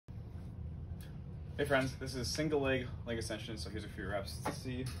Hey friends, this is single leg extension, so here's a few reps to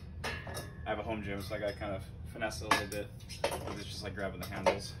see. I have a home gym, so I gotta kind of finesse it a little bit. It's just like grabbing the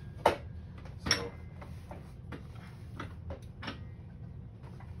handles. So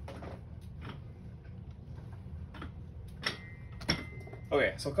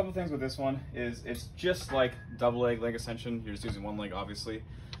okay, so a couple things with this one is it's just like double leg extension. You're just using one leg, obviously.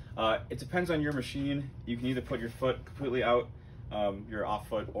 It depends on your machine. You can either put your foot completely out, your off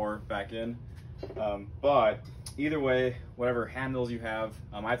foot, or back in. But either way, whatever handles you have,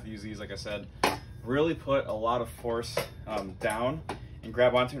 I have to use these, like I said. Really put a lot of force down and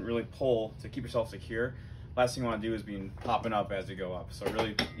grab onto it and really pull to keep yourself secure. Last thing you want to do is be popping up as you go up. So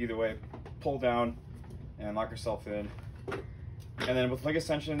really, either way, pull down and lock yourself in. And then with leg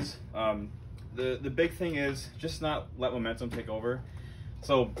extensions, the big thing is just not let momentum take over.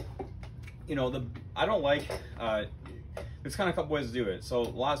 So, you know, I don't like, there's kind of a couple ways to do it.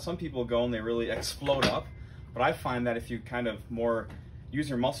 So some people go and they really explode up, but I find that if you kind of more use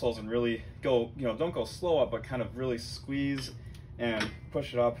your muscles and really go, you know, don't go slow up, but kind of really squeeze and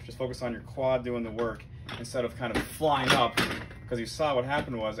push it up, just focus on your quad doing the work instead of kind of flying up, because you saw what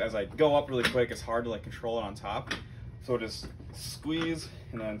happened was as I go up really quick, it's hard to like control it on top. So just squeeze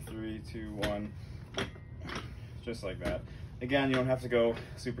and then 3, 2, 1, just like that. Again, you don't have to go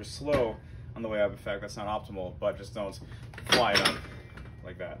super slow on the way up. In fact, that's not optimal, but just don't fly it up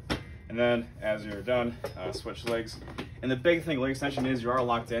like that. And then as you're done, switch legs. And the big thing, leg extension, is you are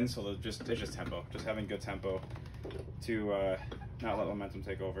locked in, so it's just tempo. Just having good tempo to not let momentum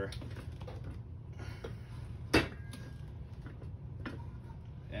take over.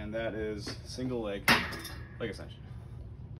 And that is single leg extension.